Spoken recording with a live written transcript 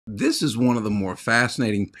This is one of the more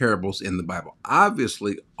fascinating parables in the Bible.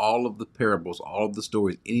 Obviously, all of the parables, all of the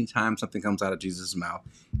stories, anytime something comes out of Jesus' mouth,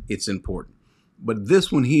 it's important. But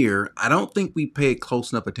this one here, I don't think we pay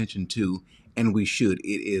close enough attention to, and we should.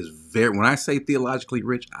 It is very, when I say theologically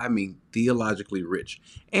rich, I mean theologically rich,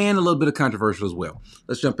 and a little bit of controversial as well.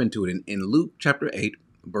 Let's jump into it. In Luke chapter 8,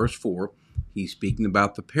 verse 4, he's speaking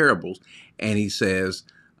about the parables, and he says,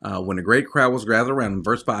 when a great crowd was gathered around him,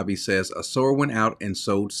 verse 5, he says, a sower went out and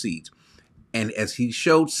sowed seeds. And as he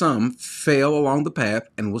showed, some fell along the path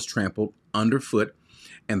and was trampled underfoot,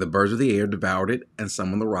 and the birds of the air devoured it, and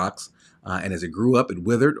some on the rocks. And as it grew up, it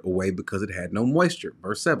withered away because it had no moisture.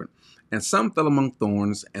 Verse 7, and some fell among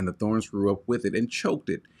thorns, and the thorns grew up with it and choked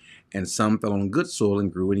it. And some fell on good soil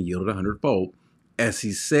and grew and yielded 100-fold. As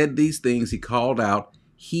he said these things, he called out,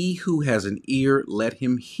 he who has an ear, let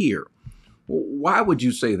him hear. Why would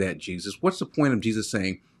you say that, Jesus? What's the point of Jesus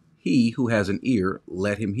saying, he who has an ear,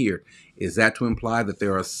 let him hear? Is that to imply that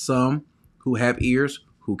there are some who have ears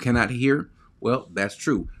who cannot hear? Well, that's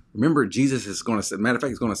true. Remember, Jesus is going to say, matter of fact,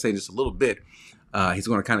 he's going to say in just a little bit, he's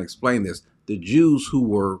going to kind of explain this. The Jews who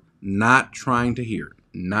were not trying to hear,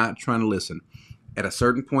 not trying to listen, at a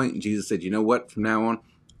certain point, Jesus said, you know what, from now on,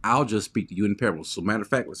 I'll just speak to you in parables. So matter of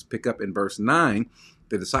fact, let's pick up in verse 9.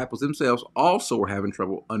 The disciples themselves also were having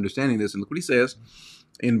trouble understanding this. And look what he says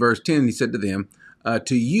in verse 10. He said to them,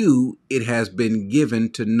 to you it has been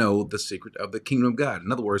given to know the secret of the kingdom of God.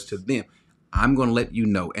 In other words, to them, I'm going to let you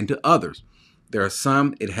know. And to others, there are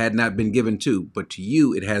some it had not been given to, but to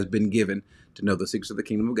you it has been given to know the secrets of the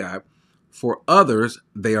kingdom of God. For others,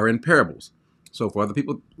 they are in parables. So for other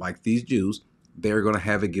people, like these Jews, they're going to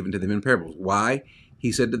have it given to them in parables. Why?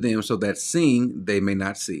 He said to them, so that seeing they may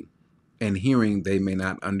not see, and hearing they may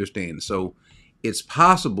not understand. So it's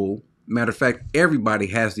possible, matter of fact, everybody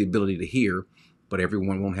has the ability to hear, but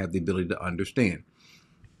everyone won't have the ability to understand.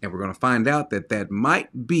 And we're going to find out that that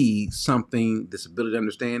might be something, this ability to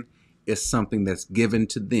understand is something that's given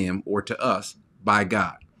to them or to us by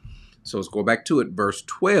God. So let's go back to it. Verse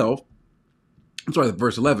 11.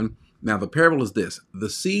 Now the parable is this. The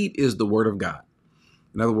seed is the word of God.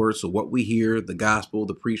 In other words, so what we hear, the gospel,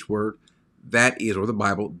 the preached word, that is, or the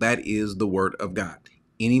Bible, that is the word of God.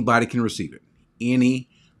 Anybody can receive it.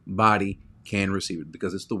 Anybody can receive it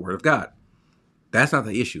because it's the word of God. That's not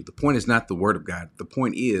the issue. The point is not the word of God. The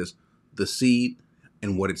point is the seed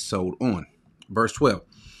and what it's sowed on. Verse 12,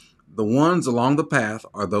 the ones along the path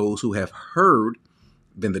are those who have heard,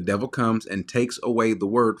 then the devil comes and takes away the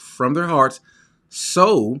word from their hearts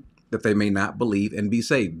so that they may not believe and be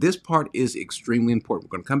saved. This part is extremely important.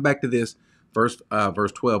 We're going to come back to this verse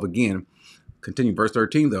 12 again. Continue verse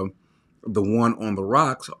 13 though. The one on the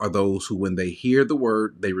rocks are those who, when they hear the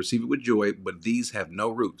word, they receive it with joy, but these have no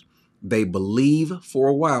roots. They believe for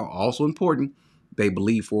a while. Also important, they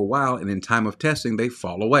believe for a while, and in time of testing, they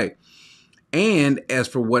fall away. And as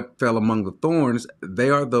for what fell among the thorns, they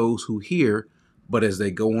are those who hear, but as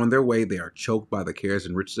they go on their way, they are choked by the cares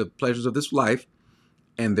and riches of pleasures of this life,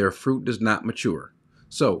 and their fruit does not mature.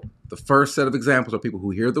 So the first set of examples are people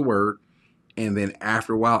who hear the word, and then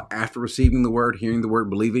after a while, after receiving the word, hearing the word,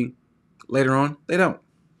 believing, later on, they don't.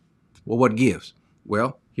 Well, what gives?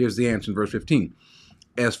 Well, here's the answer in verse 15.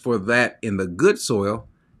 As for that in the good soil,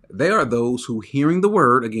 they are those who, hearing the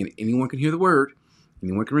word, again, anyone can hear the word,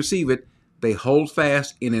 anyone can receive it, they hold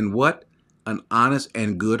fast in what? An honest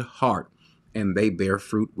and good heart, and they bear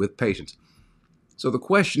fruit with patience. So the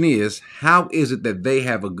question is, how is it that they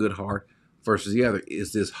have a good heart versus the other?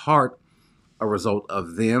 Is this heart a result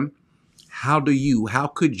of them? How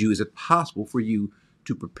could you, is it possible for you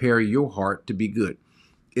to prepare your heart to be good?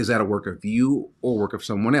 Is that a work of you or work of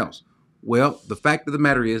someone else? Well, the fact of the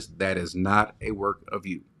matter is that is not a work of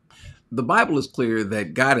you. The Bible is clear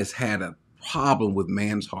that God has had a problem with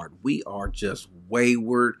man's heart. We are just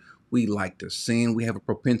wayward. We like to sin. We have a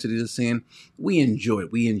propensity to sin. We enjoy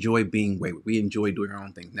it. We enjoy being wayward. We enjoy doing our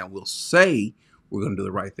own things. Now, we'll say we're going to do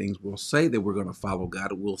the right things. We'll say that we're going to follow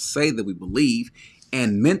God. We'll say that we believe,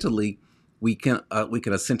 and mentally, we can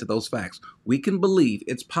assent to those facts. We can believe,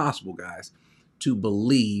 it's possible, guys, to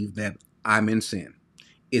believe that I'm in sin.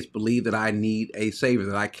 It's believe that I need a savior,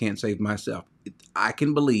 that I can't save myself. I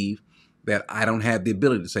can believe that I don't have the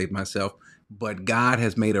ability to save myself, but God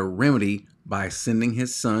has made a remedy by sending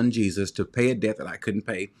his son, Jesus, to pay a debt that I couldn't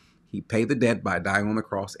pay. He paid the debt by dying on the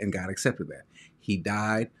cross, and God accepted that. He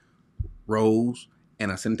died, rose, and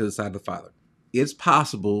ascended to the side of the Father. It's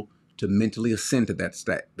possible to mentally assent to that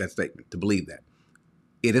statement, to believe that.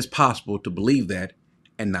 It is possible to believe that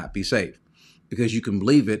and not be saved, because you can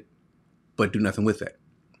believe it, but do nothing with that.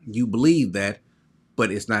 You believe that,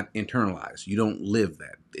 but it's not internalized. You don't live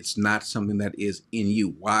that. It's not something that is in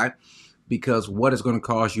you. Why? Because what is going to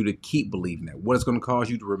cause you to keep believing that? What is going to cause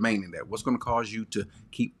you to remain in that? What's going to cause you to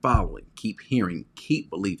keep following, keep hearing, keep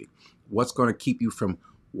believing? What's going to keep you from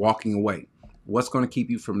walking away? What's going to keep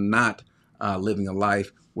you from not living a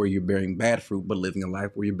life where you're bearing bad fruit, but living a life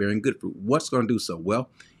where you're bearing good fruit? What's going to do so? Well,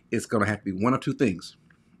 it's going to have to be one of two things.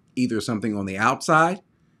 Either something on the outside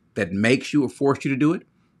that makes you or forces you to do it,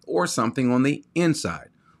 or something on the inside.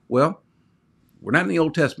 Well, we're not in the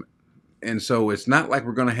Old Testament. And so it's not like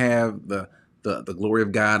we're going to have the glory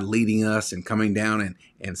of God leading us and coming down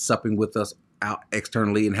and supping with us out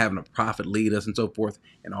externally and having a prophet lead us and so forth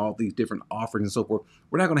and all these different offerings and so forth.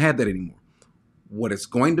 We're not going to have that anymore. What it's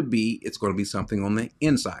going to be something on the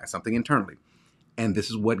inside, something internally. And this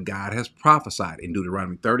is what God has prophesied in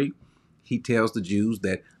Deuteronomy 30. He tells the Jews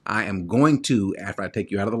that I am going to, after I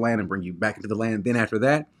take you out of the land and bring you back into the land, then after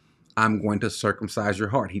that, I'm going to circumcise your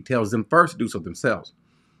heart. He tells them first to do so themselves.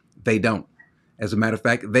 They don't. As a matter of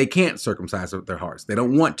fact, they can't circumcise their hearts. They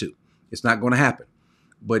don't want to. It's not going to happen.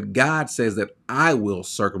 But God says that I will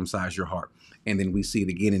circumcise your heart. And then we see it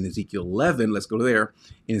again in Ezekiel 11. Let's go there.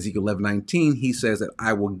 In Ezekiel 11:19, he says that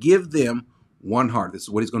I will give them one heart. This is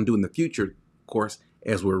what he's going to do in the future. Of course,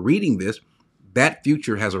 as we're reading this, that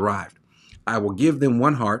future has arrived. I will give them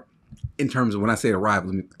one heart. In terms of when I say arrived,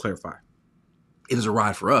 let me clarify. It has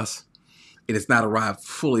arrived for us. It has not arrived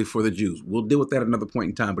fully for the Jews. We'll deal with that at another point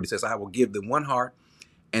in time. But he says, I will give them one heart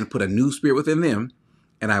and put a new spirit within them.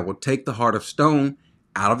 And I will take the heart of stone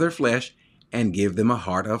out of their flesh and give them a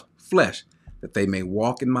heart of flesh, that they may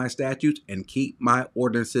walk in my statutes and keep my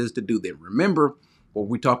ordinances to do them. Remember what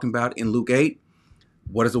we're talking about in Luke 8.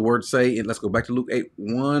 What does the word say? And let's go back to Luke 8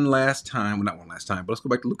 one last time. Well, not one last time, but let's go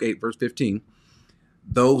back to Luke 8, verse 15.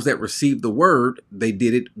 Those that received the word, they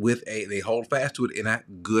did it they hold fast to it in a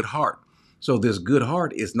good heart. So this good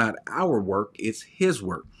heart is not our work, it's his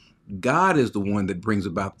work. God is the one that brings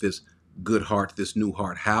about this good heart, this new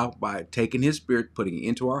heart. How? By taking his spirit, putting it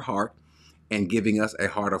into our heart, and giving us a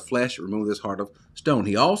heart of flesh, remove this heart of stone.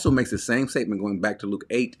 He also makes the same statement going back to Luke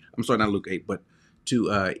 8. I'm sorry, not Luke 8, but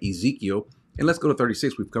to Ezekiel. And let's go to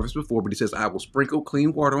 36. We've covered this before, but he says, I will sprinkle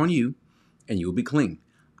clean water on you, and you will be clean.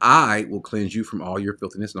 I will cleanse you from all your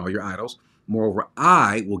filthiness and all your idols. Moreover,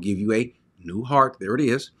 I will give you a new heart. There it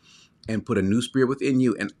is. And put a new spirit within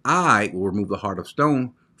you. And I will remove the heart of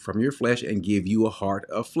stone from your flesh and give you a heart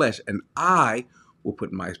of flesh. And I will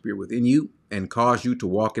put my spirit within you and cause you to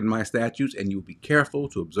walk in my statutes, and you will be careful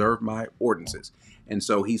to observe my ordinances. And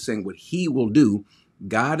so he's saying what he will do.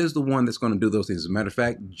 God is the one that's going to do those things. As a matter of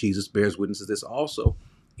fact, Jesus bears witness to this also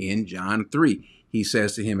in John 3. He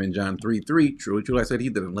says to him in John 3:3, truly, truly, I say to you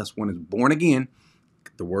that unless one is born again,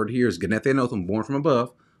 the word here is genethanothum, born from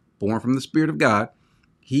above, born from the Spirit of God,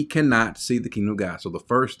 he cannot see the kingdom of God. So the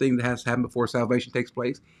first thing that has to happen before salvation takes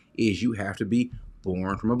place is you have to be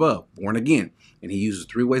born from above, born again. And he uses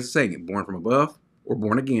three ways of saying it: born from above or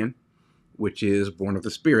born again, which is born of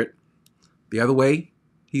the Spirit. The other way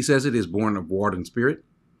he says it is born of water and spirit.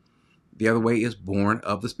 The other way is born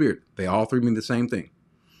of the Spirit. They all three mean the same thing.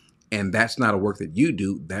 And that's not a work that you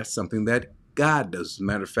do. That's something that God does. As a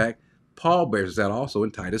matter of fact, Paul bears that also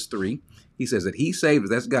in Titus 3. He says that he saved us.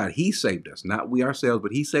 That's God. He saved us, not we ourselves,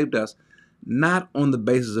 but he saved us, not on the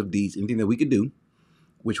basis of deeds, anything that we could do,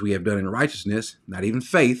 which we have done in righteousness, not even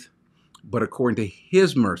faith, but according to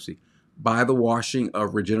his mercy, by the washing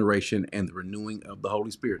of regeneration and the renewing of the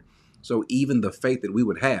Holy Spirit. So even the faith that we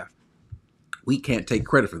would have, we can't take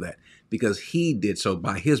credit for that, because he did so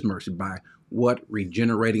by his mercy, by what?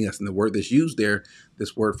 Regenerating us. And the word that's used there,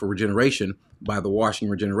 this word for regeneration, by the washing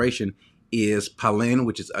regeneration, is palen,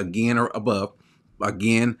 which is again or above,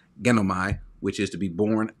 again, genomai, which is to be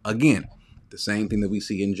born again. The same thing that we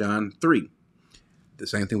see in John 3. The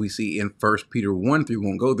same thing we see in 1 Peter 1:3. We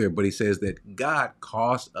won't go there, but he says that God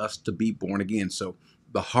caused us to be born again. So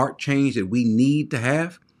the heart change that we need to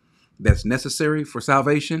have, that's necessary for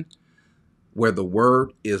salvation, where the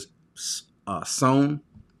word is sown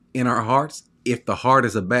in our hearts. If the heart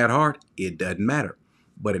is a bad heart, it doesn't matter.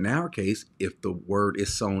 But in our case, if the word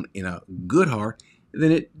is sown in a good heart,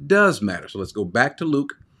 then it does matter. So let's go back to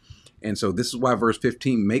Luke. And so this is why verse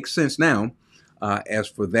 15 makes sense now. As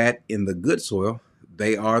for that in the good soil,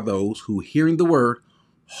 they are those who, hearing the word,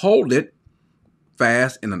 hold it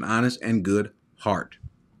fast in an honest and good heart.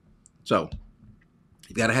 So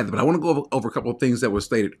you got to have it. But I want to go over a couple of things that were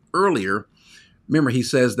stated earlier. Remember, he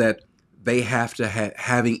says that they have to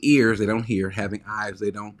having ears, they don't hear, having eyes,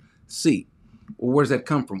 they don't see. Well, where does that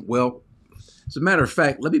come from? Well, as a matter of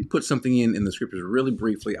fact, let me put something in the scriptures really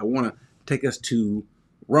briefly. I want to take us to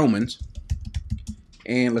Romans.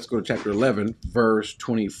 And let's go to chapter 11, verse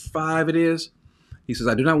 25 it is. He says,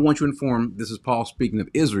 I do not want you informed. This is Paul speaking of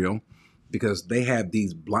Israel, because they have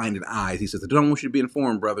these blinded eyes. He says, I don't want you to be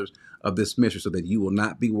informed, brothers, of this mystery, so that you will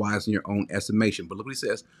not be wise in your own estimation. But look what he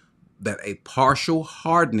says, that a partial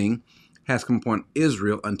hardening has come upon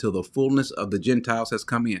Israel until the fullness of the Gentiles has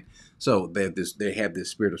come in. So they have this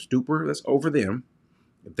spirit of stupor that's over them.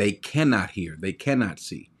 They cannot hear. They cannot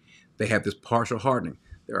see. They have this partial hardening.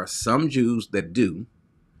 There are some Jews that do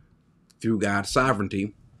through God's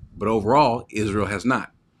sovereignty, but overall, Israel has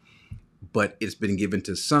not. But it's been given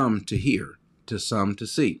to some to hear, to some to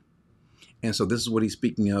see. And so this is what he's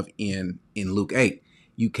speaking of in Luke 8.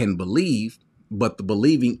 You can believe, but the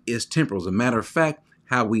believing is temporal. As a matter of fact,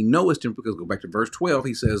 how we know it's temporal, because go back to verse 12,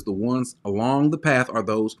 he says, the ones along the path are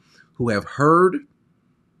those who have heard.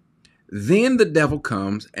 Then the devil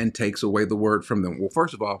comes and takes away the word from them. Well,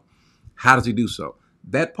 first of all, how does he do so?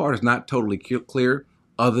 That part is not totally clear,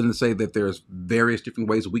 other than to say that there's various different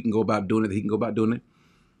ways we can go about doing it, that he can go about doing it.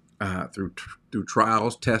 Through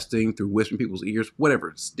trials, testing, through whispering people's ears, whatever.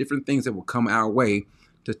 It's different things that will come our way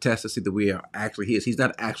to test to see that we are actually his. He's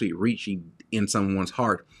not actually reaching in someone's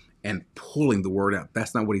heart and pulling the word out.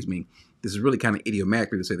 That's not what he's meaning. This is really kind of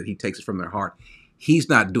idiomatic to say that he takes it from their heart. He's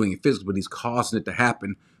not doing it physically, but he's causing it to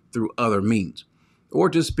happen through other means. Or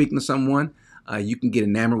just speaking to someone, you can get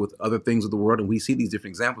enamored with other things of the world, and we see these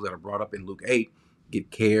different examples that are brought up in Luke 8.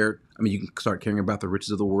 Get cared. I mean, you can start caring about the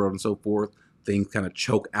riches of the world and so forth. Things kind of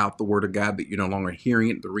choke out the word of God, that you're no longer hearing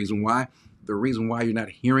it. The reason why you're not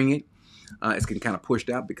hearing it, it's getting kind of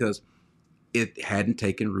pushed out because it hadn't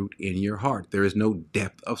taken root in your heart. There is no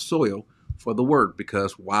depth of soil for the word.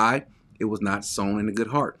 Because why? It was not sown in a good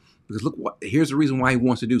heart. Because look, here's the reason why he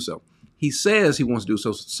wants to do so. He says he wants to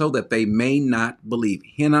do so that they may not believe.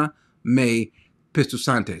 Hina me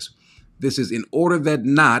pistusantes. This is in order that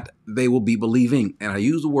not they will be believing. And I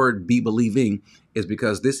use the word be believing is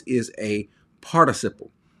because this is a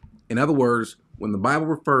participle. In other words, when the Bible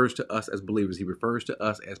refers to us as believers, he refers to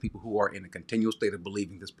us as people who are in a continual state of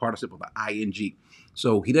believing. This participle, the ing.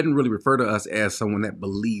 So he doesn't really refer to us as someone that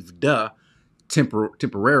believed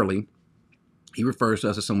temporarily. He refers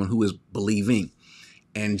to us as someone who is believing.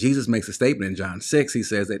 And Jesus makes a statement in John 6. He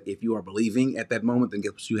says that if you are believing at that moment, then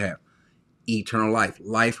guess what you have? Eternal life.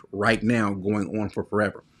 Life right now going on for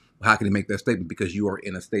forever. How can he make that statement? Because you are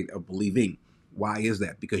in a state of believing. Why is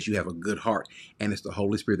that? Because you have a good heart, and it's the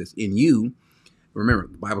Holy Spirit that's in you. Remember,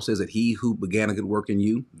 the Bible says that he who began a good work in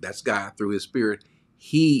you, that's God through his Spirit,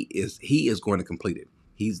 he is going to complete it.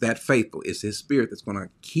 He's that faithful. It's his Spirit that's going to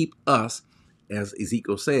keep us, as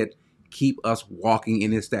Ezekiel said, keep us walking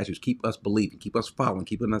in his statutes, keep us believing, keep us following,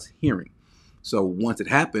 keeping us hearing. So once it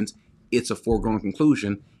happens, it's a foregone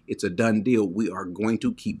conclusion. It's a done deal. We are going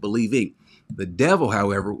to keep believing. The devil,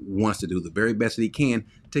 however, wants to do the very best that he can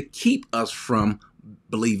to keep us from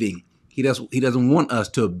believing. He doesn't want us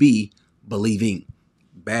to be believing.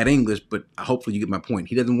 Bad English, but hopefully you get my point.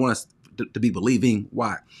 He doesn't want us to be believing.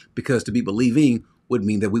 Why? Because to be believing would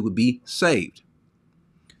mean that we would be saved.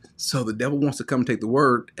 So the devil wants to come take the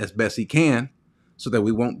word as best he can so that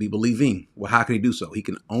we won't be believing. Well, how can he do so? He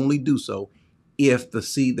can only do so if the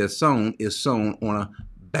seed that's sown is sown on a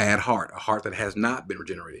bad heart, a heart that has not been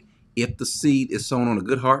regenerated. If the seed is sown on a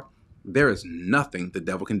good heart, there is nothing the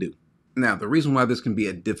devil can do. Now, the reason why this can be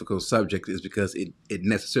a difficult subject is because it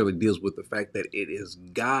necessarily deals with the fact that it is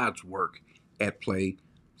God's work at play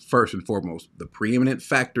first and foremost. The preeminent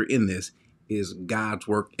factor in this is God's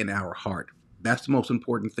work in our heart. That's the most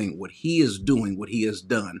important thing, what he is doing, what he has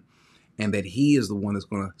done, and that he is the one that's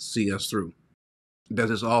going to see us through. Does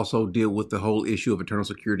this also deal with the whole issue of eternal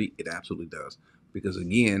security? It absolutely does. Because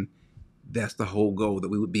again, that's the whole goal, that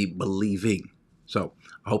we would be believing. So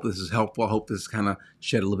I hope this is helpful. I hope this kind of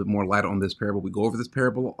shed a little bit more light on this parable. We go over this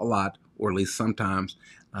parable a lot, or at least sometimes,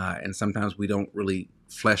 and sometimes we don't really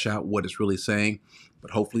flesh out what it's really saying.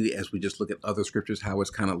 But hopefully, as we just look at other scriptures, how it's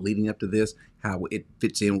kind of leading up to this, how it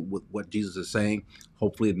fits in with what Jesus is saying,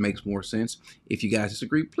 hopefully it makes more sense. If you guys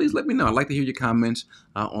disagree, please let me know. I'd like to hear your comments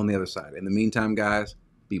on the other side. In the meantime, guys,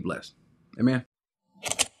 be blessed. Amen.